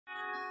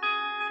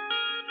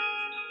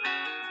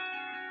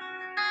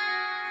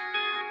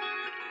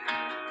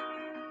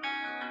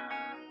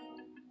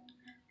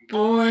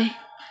Boy,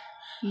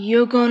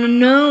 you're gonna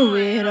know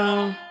it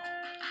all.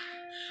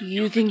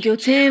 You think you're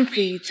 10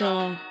 feet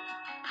tall.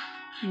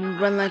 You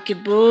run like you're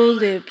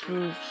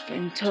bulletproof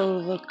and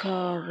total a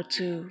car or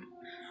two.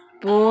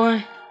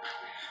 Boy,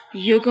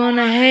 you're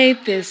gonna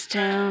hate this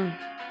town.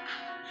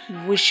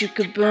 Wish you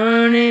could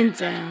burn it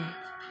down.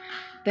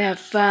 That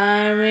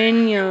fire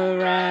in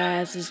your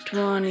eyes is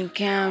 20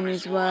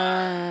 counties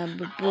wide.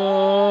 But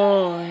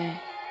boy,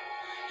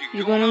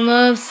 you're gonna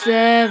love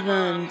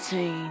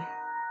 17.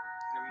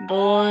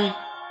 Boy,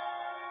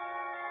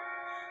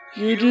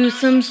 you do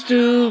some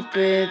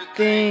stupid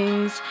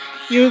things.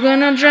 You're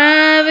gonna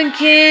drive and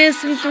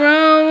kiss and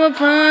throw a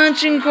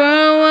punch and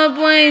grow up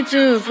way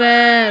too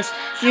fast.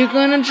 You're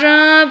gonna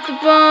drop the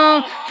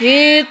ball,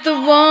 hit the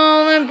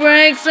wall and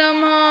break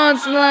some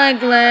hearts like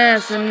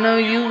glass. I know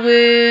you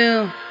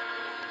will,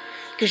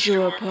 'cause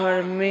you're a part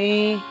of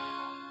me,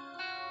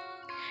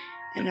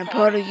 and a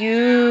part of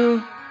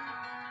you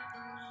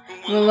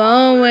will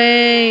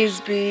always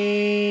be.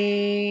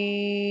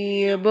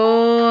 A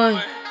boy,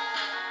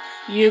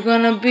 you're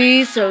gonna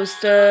be so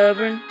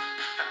stubborn.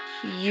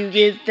 You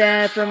get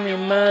that from your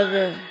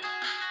mother.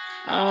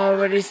 I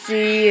already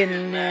see it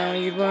now.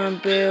 You're gonna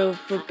build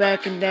for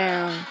backing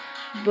down.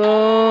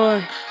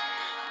 Boy,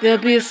 there'll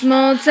be a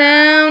small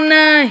town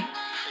night.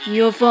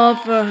 You'll fall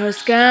for her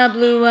sky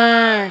blue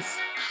eyes.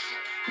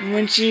 And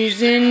when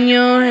she's in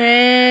your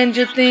head,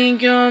 you'll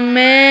think you're a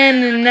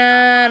man and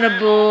not a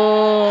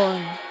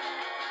boy.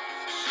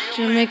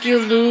 She'll make you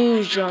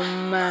lose your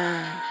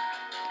mind.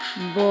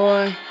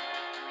 Boy,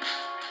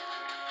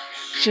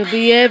 she'll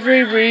be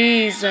every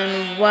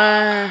reason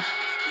why.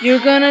 You're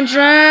gonna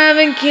drive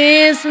and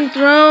kiss and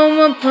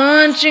throw a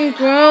punch and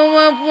grow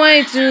up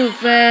way too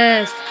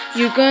fast.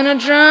 You're gonna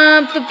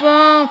drop the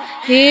ball,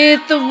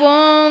 hit the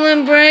wall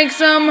and break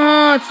some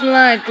hearts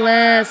like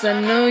glass. I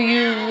know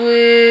you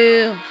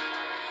will,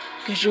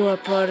 'cause you're a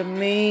part of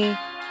me,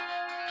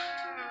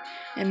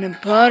 and a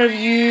part of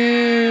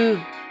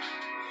you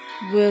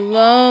will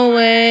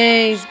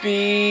always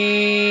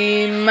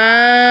be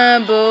my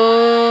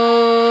boy.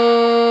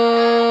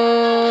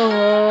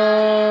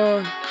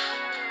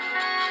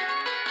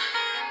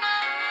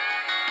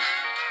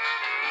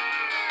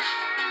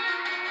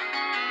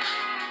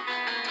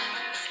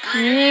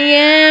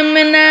 Yeah,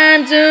 and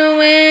I'd do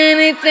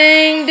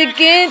anything to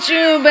get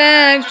you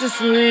back to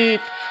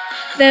sleep.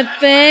 That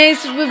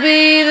face would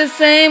be the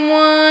same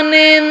one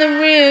in the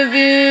rear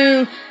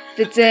view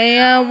the day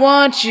I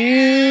watch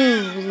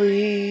you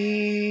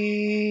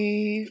leave.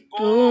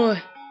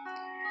 Boy,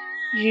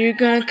 you're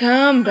gonna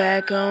come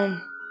back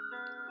home.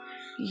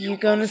 You're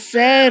gonna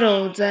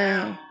settle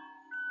down.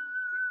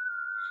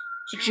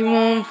 But you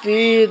won't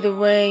feel the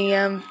way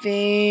I'm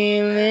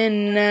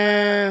feeling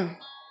now.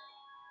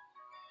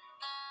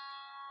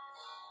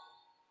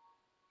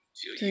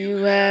 So you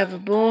have a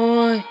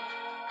boy,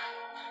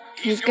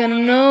 he's gonna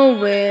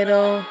know it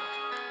all.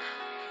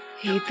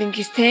 He think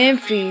he's 10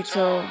 feet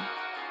tall.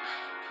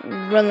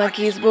 Run like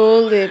he's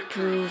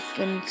bulletproof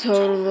and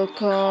total a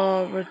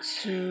car or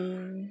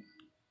two.